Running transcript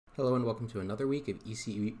Hello and welcome to another week of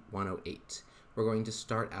ECE 108. We're going to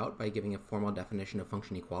start out by giving a formal definition of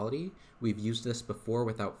function equality. We've used this before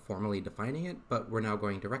without formally defining it, but we're now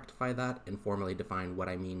going to rectify that and formally define what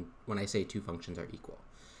I mean when I say two functions are equal.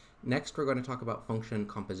 Next, we're going to talk about function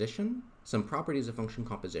composition, some properties of function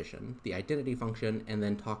composition, the identity function, and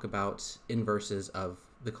then talk about inverses of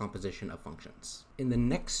the composition of functions. In the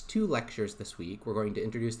next two lectures this week, we're going to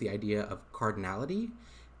introduce the idea of cardinality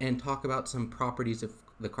and talk about some properties of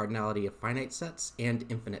the cardinality of finite sets and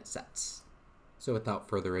infinite sets. So without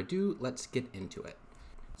further ado, let's get into it.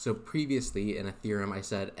 So previously in a theorem I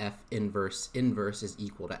said f inverse is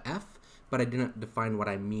equal to f, but I didn't define what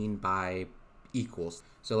I mean by equals.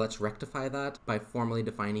 So let's rectify that by formally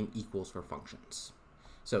defining equals for functions.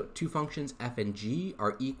 So two functions f and g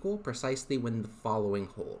are equal precisely when the following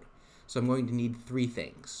hold. So I'm going to need three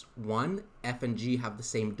things. One, f and g have the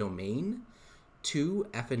same domain. Two,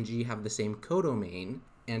 f and g have the same codomain.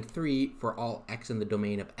 And three, for all x in the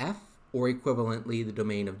domain of f, or equivalently the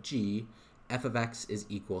domain of g, f of x is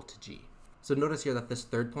equal to g. So notice here that this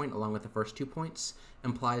third point, along with the first 2 points,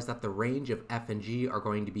 implies that the range of f and g are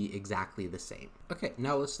going to be exactly the same. Okay,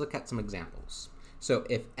 now let's look at some examples. So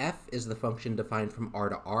if f is the function defined from r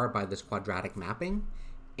to r by this quadratic mapping,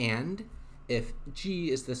 and if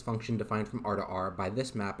g is this function defined from r to r by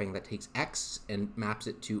this mapping that takes x and maps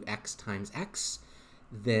it to x times x,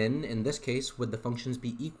 then in this case, would the functions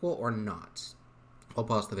be equal or not? I'll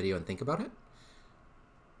pause the video and think about it.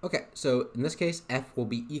 Okay, so in this case, f will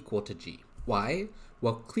be equal to g. Why?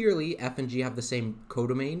 Well, clearly f and g have the same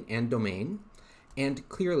codomain and domain, and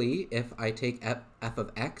clearly if I take f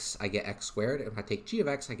of x, I get x squared. If I take g of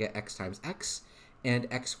x, I get x times x, and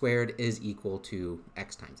x squared is equal to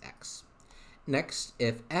x times x. Next,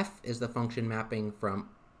 if f is the function mapping from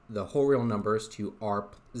the whole real numbers to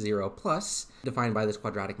r0 plus, defined by this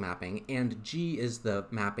quadratic mapping, and g is the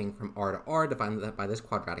mapping from r to r, defined by this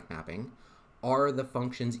quadratic mapping, are the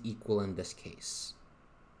functions equal in this case?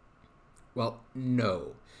 Well,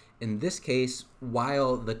 no. In this case,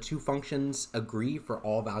 while the two functions agree for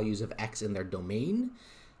all values of x in their domain,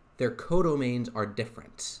 their codomains are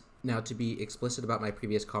different. Now, to be explicit about my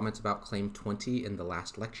previous comments about claim 20 in the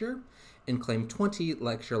last lecture, in claim 20,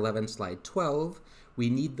 lecture 11, slide 12, we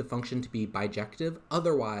need the function to be bijective,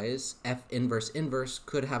 otherwise f inverse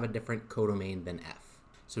could have a different codomain than f.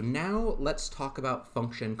 So now let's talk about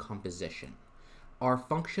function composition. Are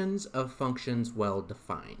functions of functions well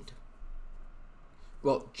defined?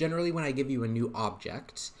 Well, generally when I give you a new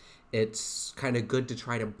object, it's kind of good to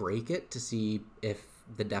try to break it to see if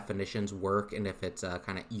the definitions work and if it's a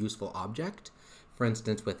kind of useful object. For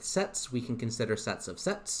instance, with sets, we can consider sets of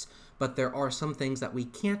sets, but there are some things that we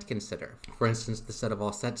can't consider. For instance, the set of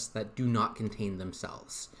all sets that do not contain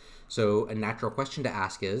themselves. So a natural question to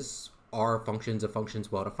ask is, are functions of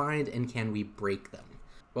functions well defined and can we break them?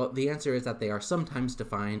 Well, the answer is that they are sometimes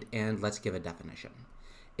defined, and let's give a definition.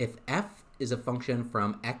 If f is a function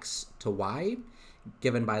from x to y,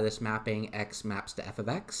 given by this mapping x maps to f of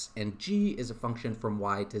x, and g is a function from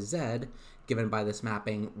y to z, given by this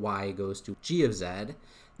mapping y goes to g of z,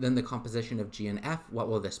 then the composition of g and f, what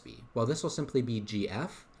will this be? Well, this will simply be gf,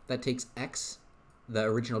 that takes x, the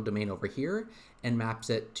original domain over here, and maps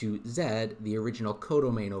it to z, the original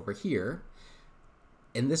codomain over here,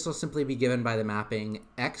 and this will simply be given by the mapping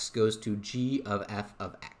x goes to g of f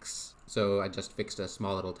of x. So I just fixed a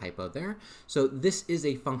small little typo there. So this is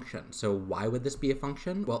a function. So why would this be a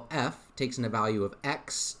function? Well, f takes in a value of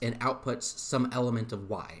x and outputs some element of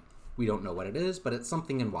y. We don't know what it is, but it's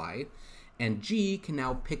something in y. And g can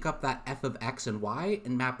now pick up that f of x and y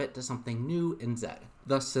and map it to something new in z.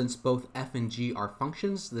 Thus, since both f and g are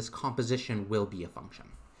functions, this composition will be a function.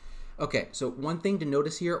 Okay, so one thing to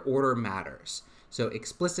notice here, order matters. So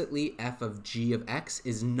explicitly, f of g of x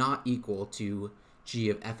is not equal to g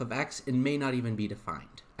of f of x and may not even be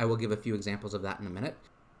defined. I will give a few examples of that in a minute.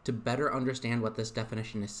 To better understand what this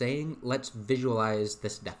definition is saying, let's visualize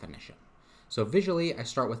this definition. So visually, I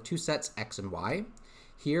start with two sets x and y.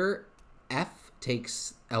 Here, f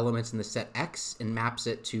takes elements in the set x and maps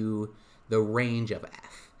it to the range of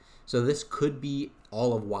f. So this could be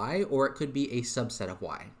all of y, or it could be a subset of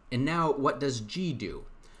y. And now, what does g do?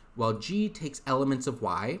 Well, g takes elements of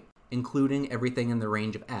y, including everything in the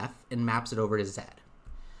range of f, and maps it over to z.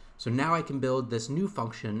 So now I can build this new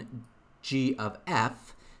function, g of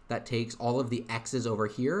f, that takes all of the x's over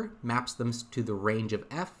here, maps them to the range of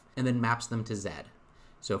f, and then maps them to z.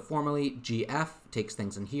 So formally, gf takes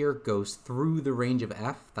things in here, goes through the range of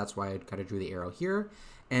f, that's why I kind of drew the arrow here,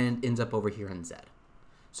 and ends up over here in z.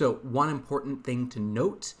 So one important thing to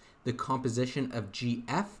note, the composition of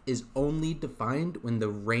GF is only defined when the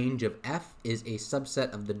range of F is a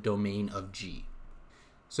subset of the domain of G.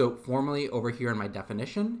 So formally over here in my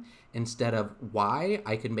definition, instead of Y,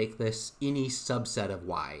 I could make this any subset of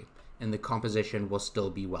Y, and the composition will still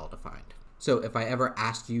be well defined. So if I ever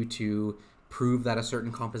ask you to prove that a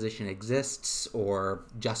certain composition exists or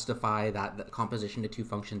justify that the composition of two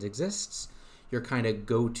functions exists, your kind of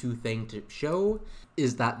go-to thing to show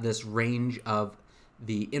is that this range of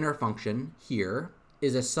the inner function here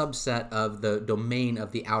is a subset of the domain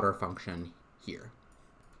of the outer function here.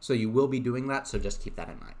 So you will be doing that, so just keep that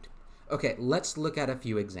in mind. Okay, let's look at a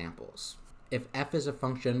few examples. If f is a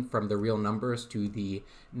function from the real numbers to the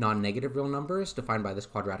non-negative real numbers defined by this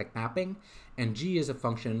quadratic mapping, and g is a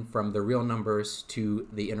function from the real numbers to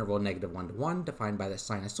the interval -1 to 1 defined by the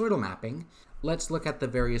sinusoidal mapping, let's look at the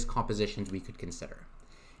various compositions we could consider.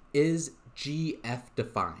 Is gf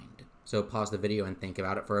defined? So pause the video and think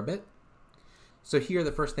about it for a bit. So here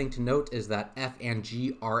the first thing to note is that f and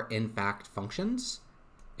g are in fact functions.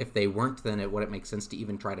 If they weren't, then it wouldn't make sense to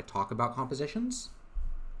even try to talk about compositions.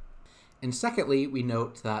 And secondly, we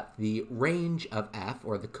note that the range of f,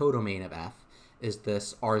 or the codomain of f, is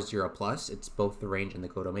this R0 plus. It's both the range and the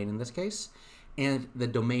codomain in this case. And the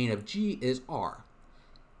domain of G is R.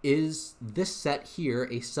 Is this set here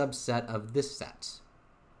a subset of this set?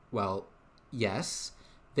 Well, yes.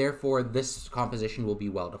 Therefore, this composition will be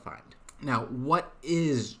well defined. Now, what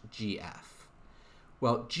is GF?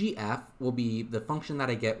 Well, GF will be the function that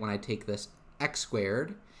I get when I take this x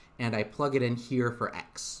squared and I plug it in here for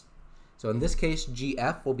x. So in this case,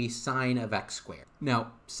 GF will be sine of x squared.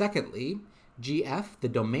 Now, secondly, GF, the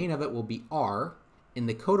domain of it will be R, and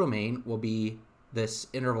the codomain will be this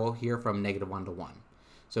interval here from -1 to 1.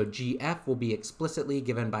 So GF will be explicitly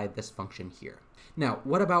given by this function here. Now,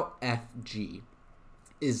 what about FG?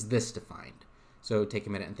 Is this defined? So take a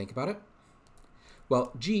minute and think about it.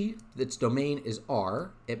 Well, G, its domain is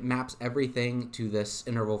R. It maps everything to this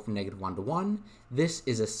interval from -1 to 1. This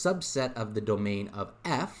is a subset of the domain of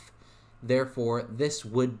F. Therefore, this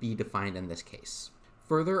would be defined in this case.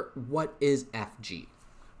 Further, what is FG?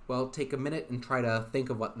 Well, take a minute and try to think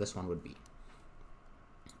of what this one would be.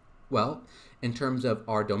 Well, in terms of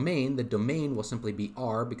our domain, the domain will simply be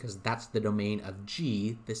R because that's the domain of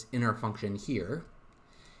G, this inner function here.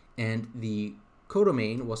 And the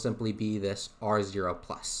codomain will simply be this R0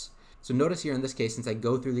 plus. So notice here in this case, since I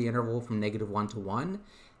go through the interval from -1 to 1,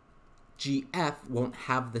 GF won't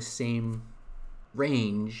have the same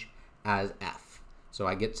range as F. So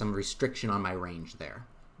I get some restriction on my range there,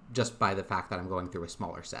 just by the fact that I'm going through a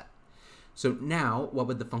smaller set. So now, what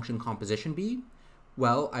would the function composition be?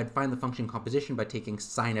 Well, I'd find the function composition by taking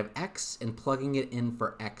sine of x and plugging it in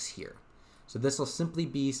for x here. So this will simply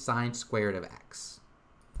be sine squared of x.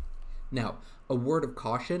 Now, a word of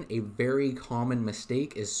caution, a very common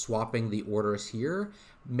mistake is swapping the orders here.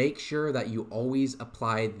 Make sure that you always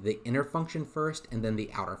apply the inner function first and then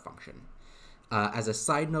the outer function. As a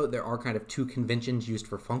side note, there are kind of two conventions used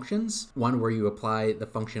for functions. One where you apply the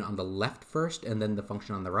function on the left first and then the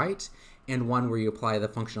function on the right, and one where you apply the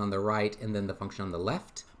function on the right and then the function on the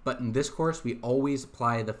left. But in this course, we always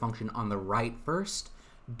apply the function on the right first.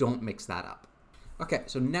 Don't mix that up. Okay,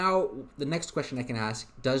 so now the next question I can ask,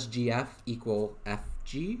 does GF equal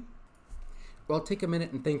FG? Well, take a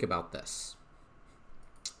minute and think about this.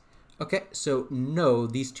 Okay, so no,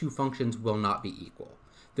 these two functions will not be equal.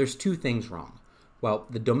 There's two things wrong. Well,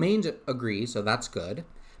 the domains agree, so that's good,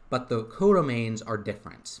 but the codomains are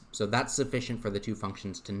different. So that's sufficient for the two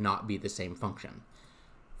functions to not be the same function.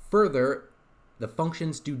 Further, the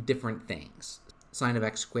functions do different things. Sine of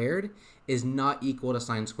x squared is not equal to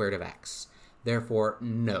sine squared of x. Therefore,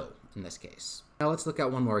 no in this case. Now let's look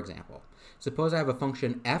at one more example. Suppose I have a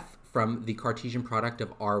function f from the Cartesian product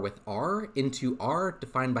of r with r into r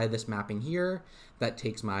defined by this mapping here that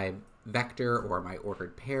takes my vector or my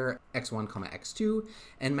ordered pair x1, x2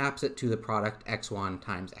 and maps it to the product x1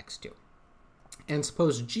 times x2. And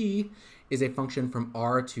suppose g is a function from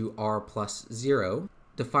r to r plus 0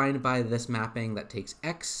 defined by this mapping that takes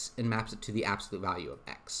x and maps it to the absolute value of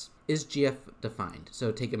x. Is GF defined?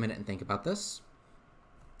 So take a minute and think about this.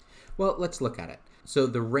 Well, let's look at it. So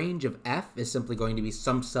the range of f is simply going to be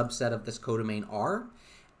some subset of this codomain R,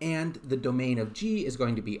 and the domain of G is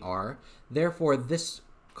going to be R. Therefore, this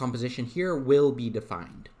composition here will be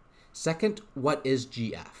defined. Second, what is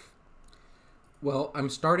GF? Well, I'm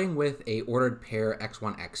starting with a ordered pair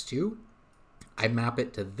x1, x2. I map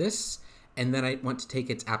it to this, and then I want to take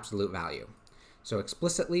its absolute value. So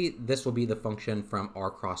explicitly, this will be the function from r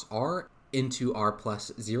cross r into r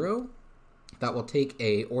plus 0. That will take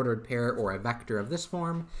a ordered pair or a vector of this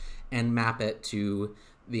form and map it to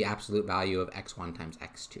the absolute value of x1 times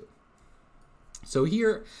x2. So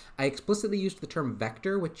here, I explicitly used the term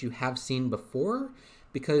vector, which you have seen before,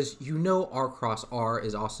 because you know R cross R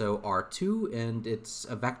is also R2, and it's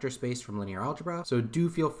a vector space from linear algebra. So do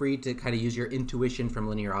feel free to kind of use your intuition from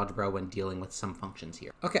linear algebra when dealing with some functions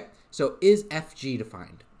here. Okay, so is fg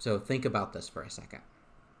defined? So think about this for a second.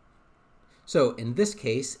 So in this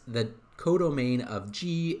case, the codomain of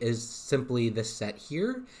G is simply this set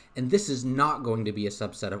here, and this is not going to be a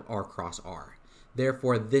subset of R cross R.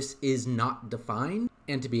 Therefore, this is not defined,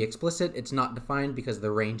 and to be explicit, it's not defined because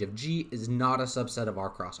the range of G is not a subset of R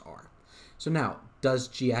cross R. So now, does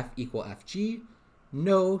GF equal FG?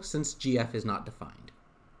 No, since GF is not defined.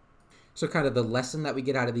 So kind of the lesson that we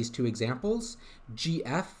get out of these two examples,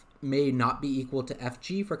 GF may not be equal to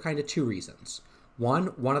FG for kind of two reasons.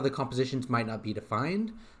 One of the compositions might not be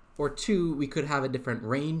defined, or two, we could have a different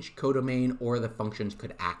range, codomain, or the functions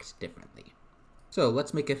could act differently. So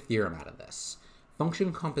let's make a theorem out of this.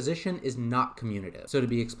 Function composition is not commutative. So to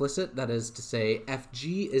be explicit, that is to say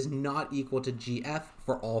fg is not equal to gf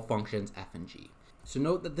for all functions f and g. So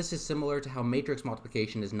note that this is similar to how matrix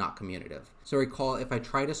multiplication is not commutative. So recall, if I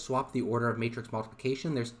try to swap the order of matrix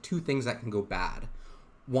multiplication, there's two things that can go bad.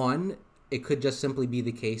 One, it could just simply be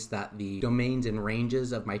the case that the domains and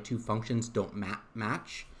ranges of my two functions don't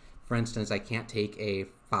match. For instance, I can't take a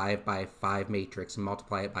 5 by 5 matrix and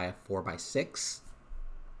multiply it by a 4 by 6.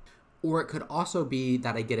 Or it could also be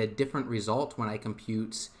that I get a different result when I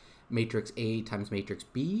compute matrix A times matrix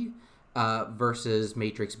B versus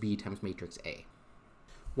matrix B times matrix A.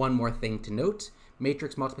 One more thing to note,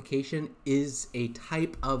 matrix multiplication is a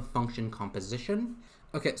type of function composition.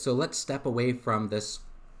 Okay, so let's step away from this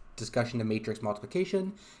discussion of matrix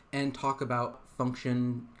multiplication and talk about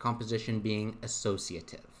function composition being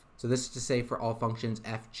associative. So this is to say for all functions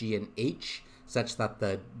f, g, and h, such that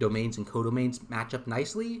the domains and codomains match up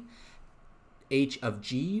nicely, h of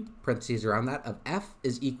g, parentheses around that, of f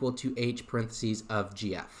is equal to h, parentheses, of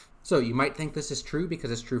gf. So you might think this is true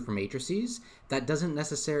because it's true for matrices. But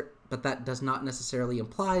that does not necessarily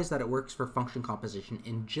implies that it works for function composition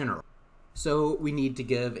in general. So we need to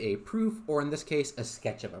give a proof, or in this case, a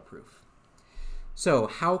sketch of a proof. So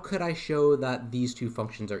how could I show that these two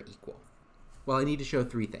functions are equal? Well, I need to show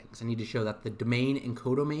three things. I need to show that the domain and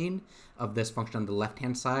codomain of this function on the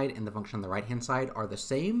left-hand side and the function on the right-hand side are the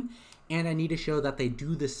same, and I need to show that they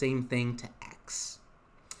do the same thing to x.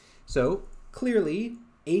 So clearly,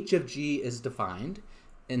 h of g is defined.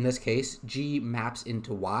 In this case, g maps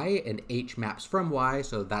into y, and h maps from y,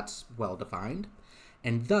 so that's well defined.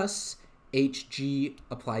 And thus, hg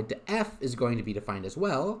applied to f is going to be defined as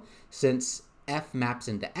well, since f maps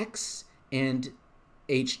into x, and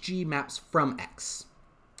hg maps from x.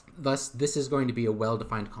 Thus, this is going to be a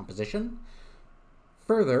well-defined composition.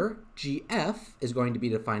 Further, gf is going to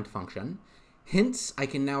be a defined function. Hence, I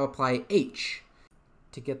can now apply h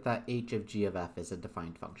to get that h of g of f is a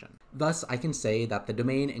defined function. Thus, I can say that the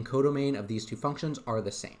domain and codomain of these two functions are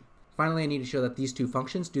the same. Finally, I need to show that these two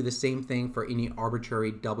functions do the same thing for any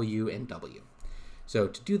arbitrary w and w. So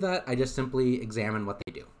to do that, I just simply examine what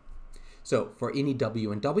they do. So for any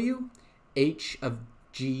w and w, h of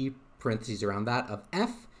g, parentheses around that, of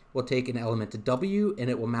f will take an element to w, and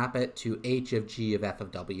it will map it to h of g of f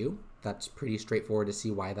of w. That's pretty straightforward to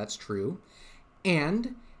see why that's true.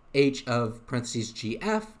 And h of parentheses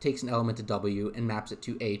gf takes an element to w and maps it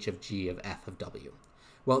to h of g of f of w.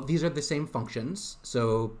 Well, these are the same functions,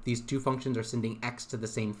 so these two functions are sending x to the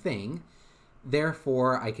same thing.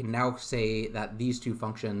 Therefore, I can now say that these two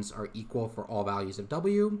functions are equal for all values of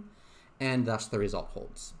w, and thus the result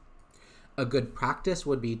holds. A good practice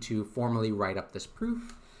would be to formally write up this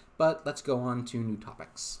proof, but let's go on to new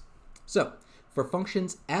topics. So, for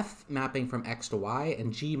functions f mapping from x to y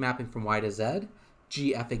and g mapping from y to z,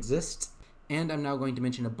 gf exists, and I'm now going to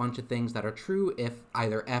mention a bunch of things that are true if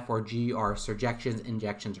either f or g are surjections,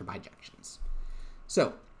 injections, or bijections.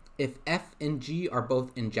 So, if f and g are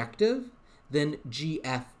both injective, then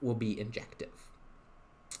gf will be injective.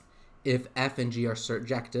 If f and g are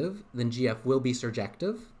surjective, then gf will be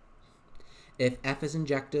surjective. If f is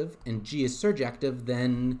injective and g is surjective,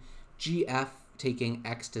 then gf taking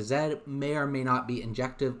x to z may or may not be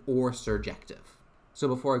injective or surjective. So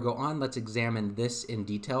before I go on, let's examine this in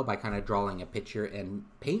detail by kind of drawing a picture in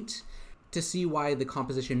paint to see why the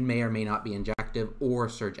composition may or may not be injective or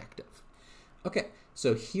surjective. Okay,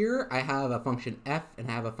 so here I have a function f and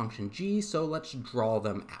I have a function g, so let's draw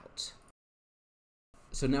them out.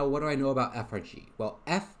 So now what do I know about f or g? Well,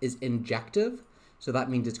 f is injective, so that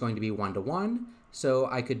means it's going to be 1 to 1. So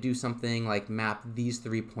I could do something like map these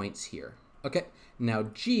 3 points here. Okay, now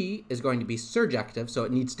G is going to be surjective, so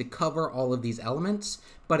it needs to cover all of these elements,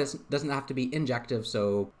 but it doesn't have to be injective,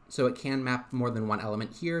 so it can map more than one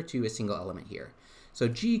element here to a single element here. So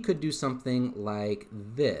G could do something like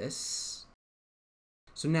this.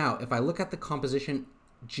 So now, if I look at the composition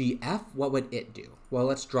GF, what would it do? Well,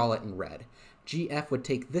 let's draw it in red. GF would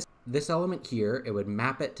take this element here, it would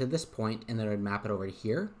map it to this point, and then it would map it over to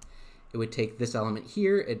here. It would take this element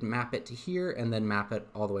here, it'd map it to here, and then map it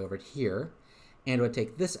all the way over to here. And it would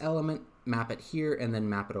take this element, map it here, and then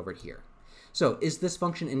map it over to here. So is this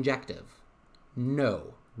function injective?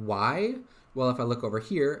 No. Why? Well, if I look over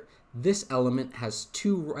here, this element has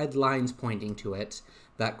two red lines pointing to it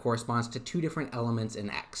that corresponds to two different elements in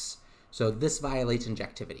X. So this violates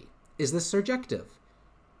injectivity. Is this surjective?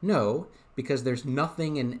 No, because there's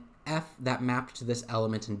nothing in F that mapped to this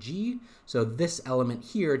element in G, so this element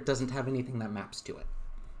here doesn't have anything that maps to it.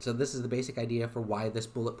 So this is the basic idea for why this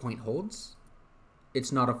bullet point holds.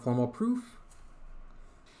 It's not a formal proof,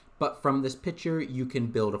 but from this picture you can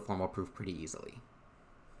build a formal proof pretty easily.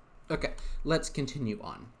 Okay, let's continue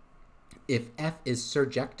on. If F is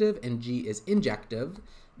surjective and G is injective,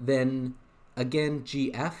 then again,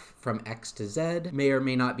 GF from X to Z may or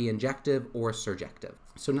may not be injective or surjective.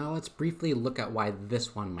 So now let's briefly look at why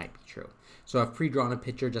this one might be true. So I've pre-drawn a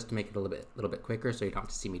picture just to make it a little bit quicker so you don't have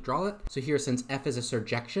to see me draw it. So here, since F is a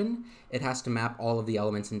surjection, it has to map all of the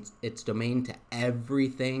elements in its domain to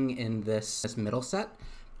everything in this middle set,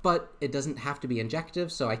 but it doesn't have to be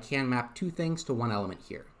injective, so I can map two things to one element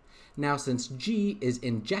here. Now, since G is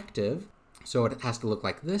injective, so it has to look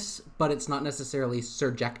like this, but it's not necessarily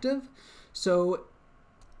surjective, so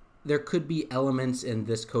there could be elements in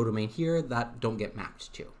this codomain here that don't get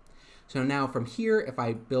mapped to. So now from here, if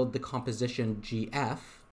I build the composition GF,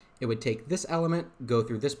 it would take this element, go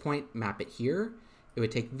through this point, map it here. It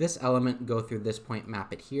would take this element, go through this point,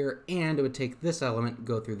 map it here, and it would take this element,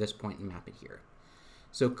 go through this point, and map it here.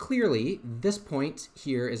 So clearly, this point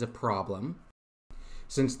here is a problem,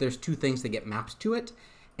 since there's two things that get mapped to it,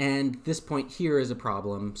 and this point here is a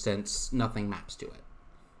problem since nothing maps to it.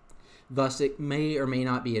 Thus, it may or may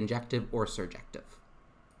not be injective or surjective.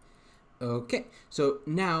 Okay, so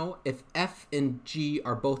now if F and G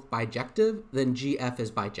are both bijective, then GF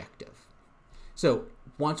is bijective. So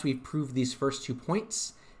once we've proved these first 2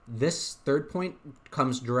 points, this third point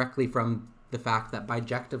comes directly from the fact that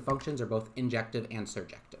bijective functions are both injective and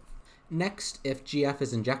surjective. Next, if GF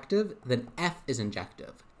is injective, then F is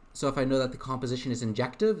injective. So if I know that the composition is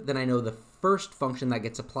injective, then I know the first function that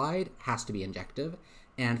gets applied has to be injective.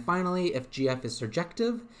 And finally, if GF is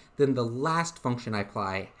surjective, then the last function I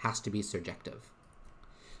apply has to be surjective.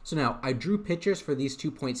 So now, I drew pictures for these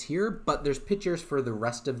 2 points here, but there's pictures for the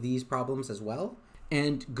rest of these problems as well.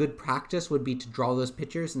 And good practice would be to draw those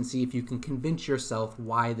pictures and see if you can convince yourself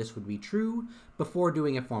why this would be true before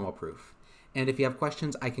doing a formal proof. And if you have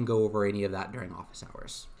questions, I can go over any of that during office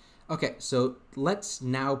hours. Okay, so let's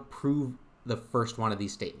now prove the first one of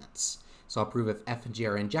these statements. So I'll prove if F and G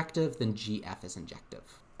are injective, then GF is injective.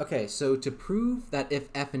 Okay, so to prove that if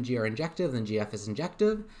F and G are injective, then GF is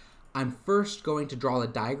injective, I'm first going to draw a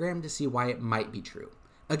diagram to see why it might be true.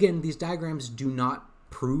 Again, these diagrams do not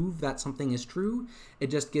prove that something is true. It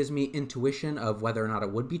just gives me intuition of whether or not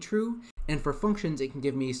it would be true. And for functions, it can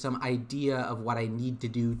give me some idea of what I need to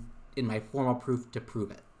do in my formal proof to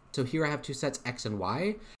prove it. So here I have two sets X and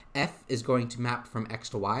Y. F is going to map from X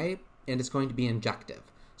to Y, and it's going to be injective.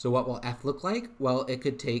 So what will F look like? Well, it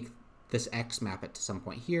could take this X, map it to some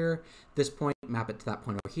point here, this point, map it to that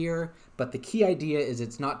point over here, but the key idea is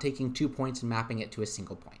it's not taking 2 points and mapping it to a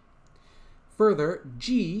single point. Further,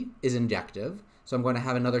 G is injective, so I'm going to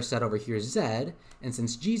have another set over here, Z, and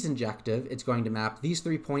since G is injective, it's going to map these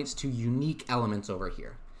 3 points to unique elements over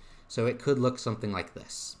here. So it could look something like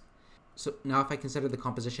this. So now if I consider the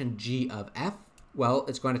composition G of F, well,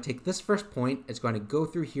 it's going to take this first point, it's going to go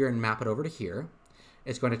through here and map it over to here.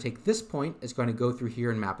 It's going to take this point, it's going to go through here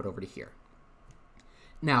and map it over to here.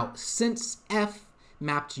 Now, since F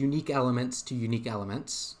mapped unique elements to unique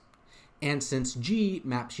elements, and since G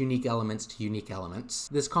maps unique elements to unique elements,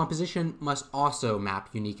 this composition must also map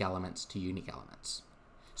unique elements to unique elements.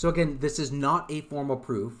 So again, this is not a formal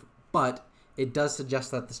proof, but it does suggest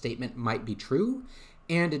that the statement might be true,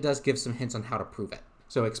 and it does give some hints on how to prove it.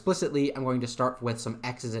 So explicitly, I'm going to start with some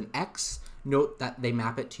X's in X, note that they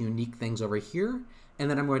map it to unique things over here, and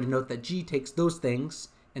then I'm going to note that G takes those things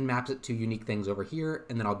and maps it to unique things over here,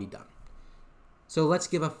 and then I'll be done. So let's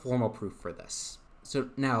give a formal proof for this. So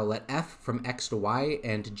now let F from X to Y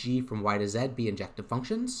and G from Y to Z be injective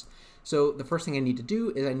functions. So the first thing I need to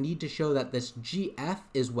do is I need to show that this GF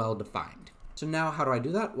is well defined. So now how do I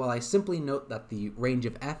do that? Well, I simply note that the range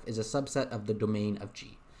of f is a subset of the domain of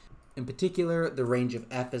G. In particular, the range of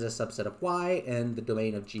f is a subset of y, and the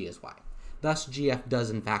domain of G is y. Thus, GF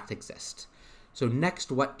does in fact exist. So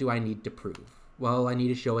next, what do I need to prove? Well, I need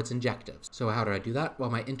to show it's injective. So how do I do that?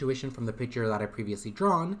 Well, my intuition from the picture that I previously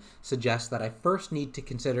drawn suggests that I first need to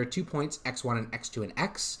consider 2 points x1 and x2 in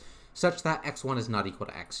X, such that x1 is not equal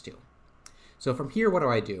to x2. So from here, what do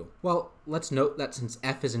I do? Well, let's note that since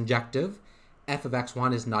f is injective, f of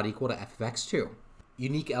x1 is not equal to f of x2.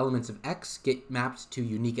 Unique elements of x get mapped to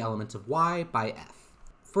unique elements of y by f.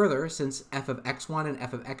 Further, since f of x1 and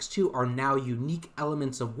f of x2 are now unique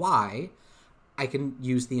elements of y, I can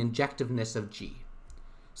use the injectiveness of g.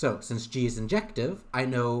 So since g is injective, I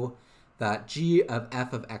know that g of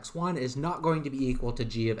f of x1 is not going to be equal to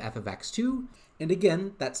g of f of x2, and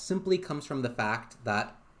again, that simply comes from the fact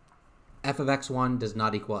that f of x1 does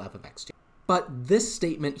not equal f of x2. But this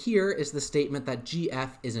statement here is the statement that gf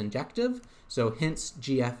is injective, so hence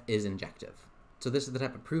gf is injective. So this is the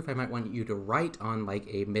type of proof I might want you to write on like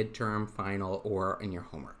a midterm, final, or in your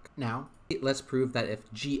homework. Now, let's prove that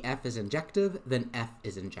if gf is injective, then f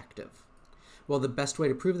is injective. Well, the best way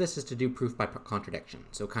to prove this is to do proof by contradiction.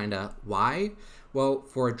 So kinda why? Well,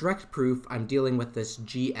 for a direct proof, I'm dealing with this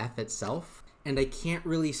gf itself, and I can't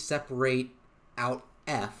really separate out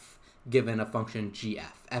f given a function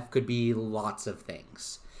gf. F could be lots of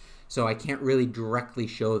things. So I can't really directly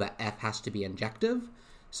show that f has to be injective.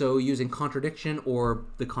 So using contradiction or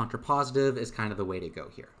the contrapositive is kind of the way to go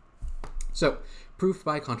here. So proof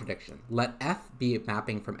by contradiction. Let f be a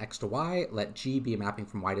mapping from x to y, let g be a mapping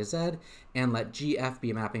from y to z, and let gf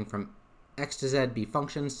be a mapping from x to z be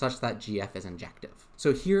functions such that gf is injective.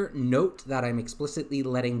 So here, note that I'm explicitly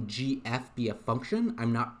letting gf be a function.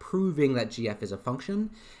 I'm not proving that gf is a function,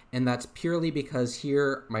 and that's purely because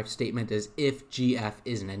here my statement is if gf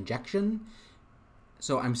is an injection.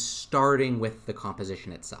 So I'm starting with the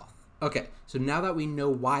composition itself. Okay, so now that we know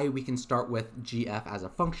why we can start with gf as a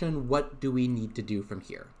function, what do we need to do from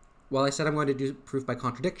here? Well, I said I'm going to do proof by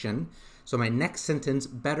contradiction, so my next sentence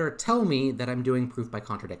better tell me that I'm doing proof by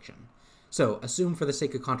contradiction. So assume for the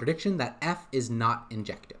sake of contradiction that f is not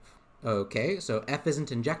injective. Okay, so f isn't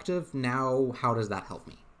injective, now how does that help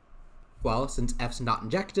me? Well, since f's not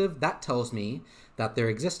injective, that tells me that there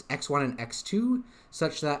exist x1 and x2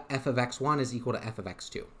 such that f of x1 is equal to f of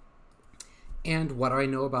x2. And what do I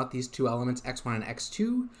know about these two elements, x1 and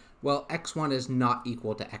x2? Well, x1 is not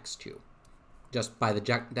equal to x2, just by the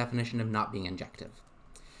definition of not being injective.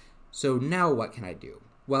 So now what can I do?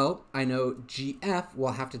 Well, I know gf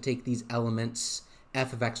will have to take these elements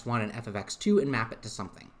f of x1 and f of x2 and map it to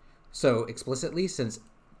something. So explicitly, since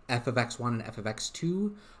f of x1 and f of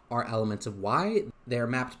x2 are elements of y, they are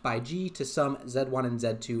mapped by g to some z1 and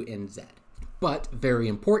z2 in z. But very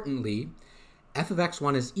importantly, f of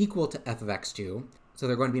x1 is equal to f of x2, so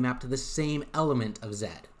they're going to be mapped to the same element of z.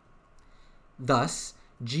 Thus,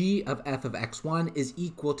 g of f of x1 is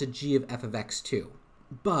equal to g of f of x2.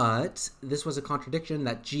 But this was a contradiction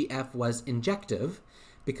that gf was injective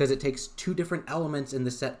because it takes two different elements in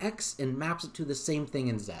the set x and maps it to the same thing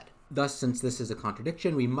in z. Thus, since this is a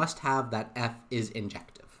contradiction, we must have that f is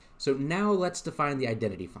injective. So now let's define the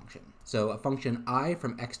identity function. So a function I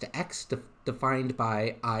from x to x defined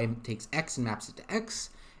by I takes x and maps it to x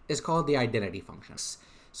is called the identity function.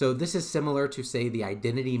 So this is similar to, say, the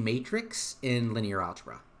identity matrix in linear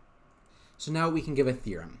algebra. So now we can give a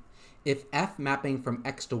theorem. If f mapping from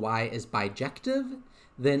x to y is bijective,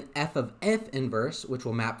 then f of f inverse, which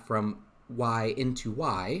will map from y into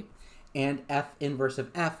y, and f inverse of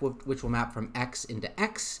f, which will map from x into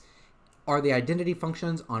x, are the identity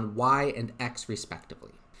functions on y and x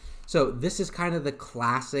respectively. So this is kind of the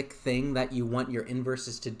classic thing that you want your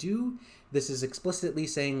inverses to do. This is explicitly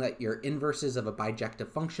saying that your inverses of a bijective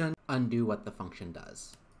function undo what the function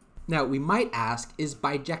does. Now we might ask, is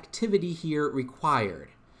bijectivity here required?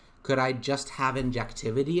 Could I just have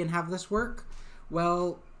injectivity and have this work?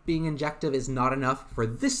 Well, being injective is not enough for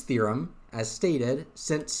this theorem, as stated,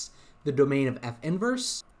 since the domain of f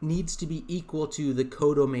inverse needs to be equal to the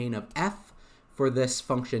codomain of f for this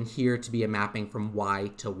function here to be a mapping from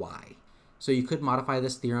y to y. So you could modify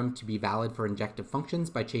this theorem to be valid for injective functions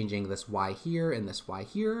by changing this y here and this y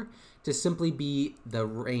here to simply be the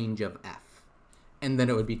range of f. And then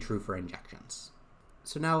it would be true for injections.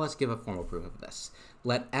 So now let's give a formal proof of this.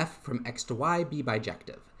 Let f from x to y be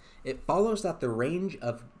bijective. It follows that the range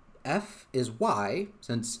of f is y,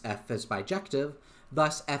 since f is bijective,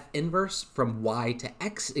 thus f inverse from y to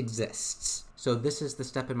x exists. So this is the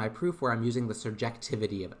step in my proof where I'm using the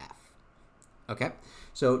surjectivity of f. Okay,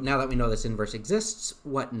 so now that we know this inverse exists,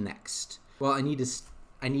 what next? Well, I need to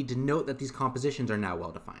I need to note that these compositions are now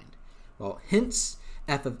well defined. Well, hence,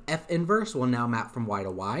 f of f inverse will now map from y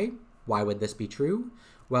to y. Why would this be true?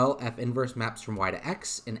 Well, f inverse maps from y to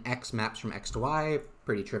x, and x maps from x to y,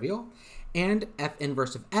 pretty trivial. And f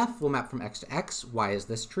inverse of f will map from x to x. Why is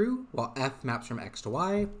this true? Well, f maps from x to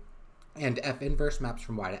y, and f inverse maps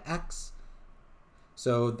from y to x.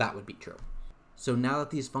 So that would be true. So now that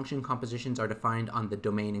these function compositions are defined on the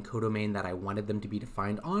domain and codomain that I wanted them to be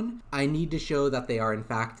defined on, I need to show that they are in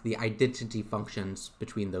fact the identity functions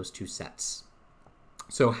between those two sets.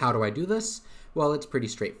 So how do I do this? Well, it's pretty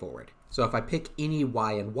straightforward. So if I pick any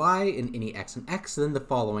y and y and any x and x, then the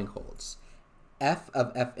following holds. F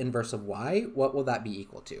of f inverse of y, what will that be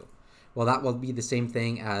equal to? Well, that will be the same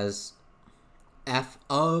thing as f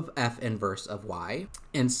of f inverse of y,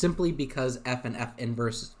 and simply because f and f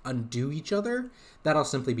inverse undo each other, that'll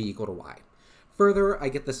simply be equal to y. Further, I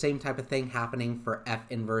get the same type of thing happening for f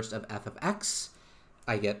inverse of f of x.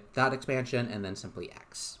 I get that expansion and then simply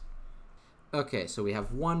x. Okay, so we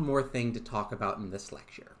have one more thing to talk about in this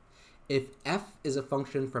lecture. If f is a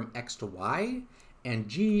function from x to y, and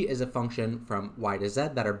g is a function from y to z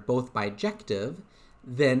that are both bijective,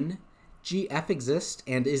 then gf exists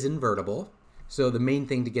and is invertible. So the main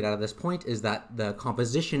thing to get out of this point is that the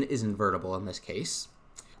composition is invertible in this case.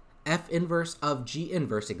 F inverse of G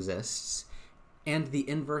inverse exists, and the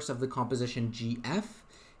inverse of the composition GF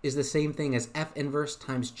is the same thing as F inverse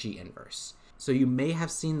times G inverse. So you may have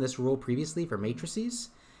seen this rule previously for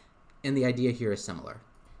matrices, and the idea here is similar.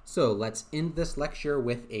 So let's end this lecture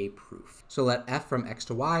with a proof. So let F from X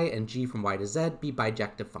to Y and G from Y to Z be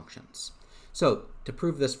bijective functions. So to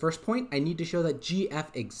prove this first point, I need to show that GF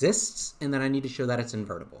exists, and then I need to show that it's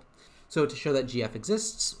invertible. So to show that GF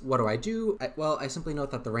exists, what do? Well, I simply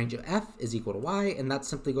note that the range of F is equal to Y, and that's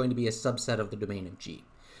simply going to be a subset of the domain of G.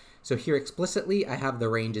 So here explicitly, I have the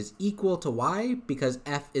range is equal to Y because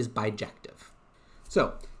F is bijective.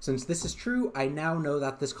 So since this is true, I now know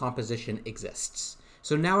that this composition exists.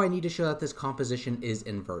 So now I need to show that this composition is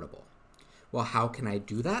invertible. Well, how can I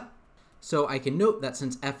do that? So I can note that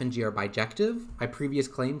since f and g are bijective, my previous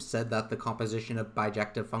claim said that the composition of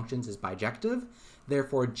bijective functions is bijective,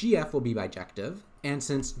 therefore gf will be bijective, and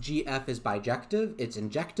since gf is bijective, it's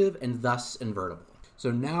injective and thus invertible.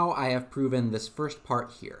 So now I have proven this first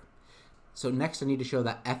part here. So next I need to show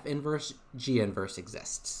that f inverse g inverse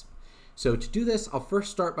exists. So to do this, I'll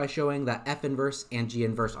first start by showing that f inverse and g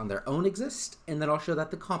inverse on their own exist, and then I'll show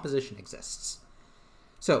that the composition exists.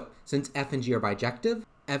 So since f and g are bijective,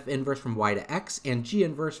 f inverse from y to x and g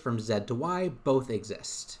inverse from z to y both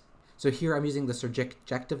exist. So here I'm using the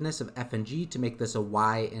surjectiveness of f and g to make this a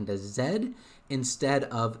y and a z instead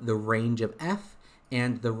of the range of f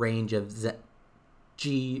and the range of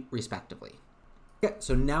g respectively. Okay,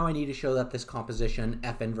 so now I need to show that this composition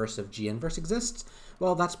f inverse of g inverse exists.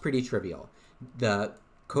 Well, that's pretty trivial. The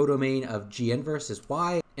codomain of g inverse is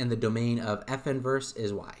y and the domain of f inverse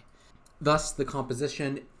is y. Thus, the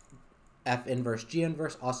composition f inverse g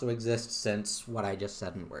inverse also exists since what I just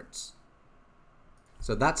said in words.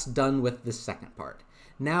 So that's done with the second part.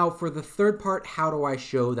 Now for the third part, how do I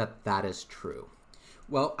show that that is true?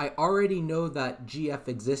 Well, I already know that gf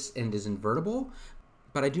exists and is invertible,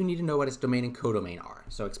 but I do need to know what its domain and codomain are.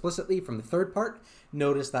 So explicitly from the third part,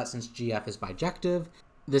 notice that since gf is bijective,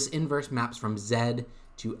 this inverse maps from z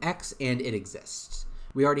to x and it exists.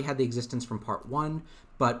 We already had the existence from part 1,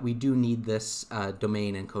 but we do need this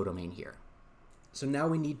domain and codomain here. So now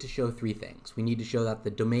we need to show three things. We need to show that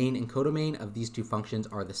the domain and codomain of these two functions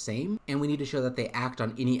are the same, and we need to show that they act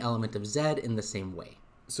on any element of z in the same way.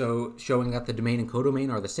 So showing that the domain and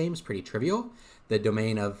codomain are the same is pretty trivial. The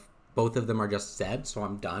domain of both of them are just z, so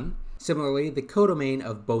I'm done. Similarly, the codomain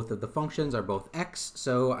of both of the functions are both x,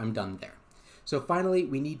 so I'm done there. So finally,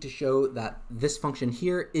 we need to show that this function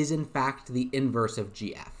here is in fact the inverse of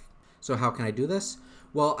gf. So how can I do this?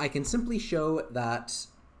 Well, I can simply show that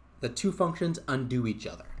the two functions undo each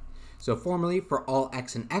other. So formally, for all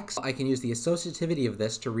x and x, I can use the associativity of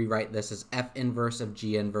this to rewrite this as f inverse of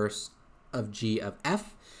g of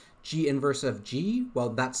f. G inverse of g, well,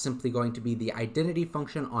 that's simply going to be the identity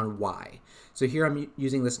function on y. So here I'm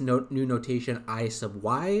using this new notation I sub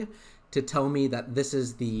y to tell me that this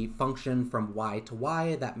is the function from y to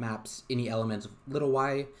y that maps any element of little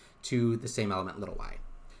y to the same element little y.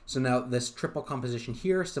 So now this triple composition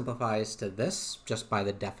here simplifies to this just by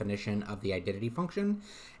the definition of the identity function.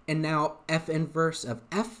 And now f inverse of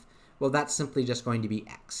f, well, that's simply just going to be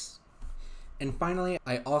x. And finally,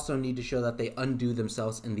 I also need to show that they undo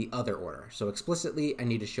themselves in the other order. So explicitly, I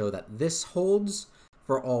need to show that this holds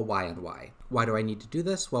for all y and y. Why do I need to do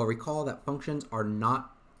this? Well, recall that functions are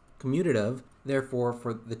not commutative Therefore,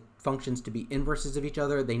 for the functions to be inverses of each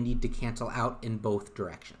other, they need to cancel out in both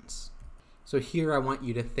directions. So here I want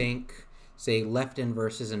you to think, say, left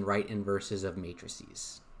inverses and right inverses of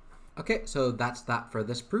matrices. Okay, so that's that for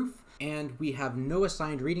this proof. And we have no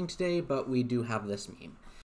assigned reading today, but we do have this meme.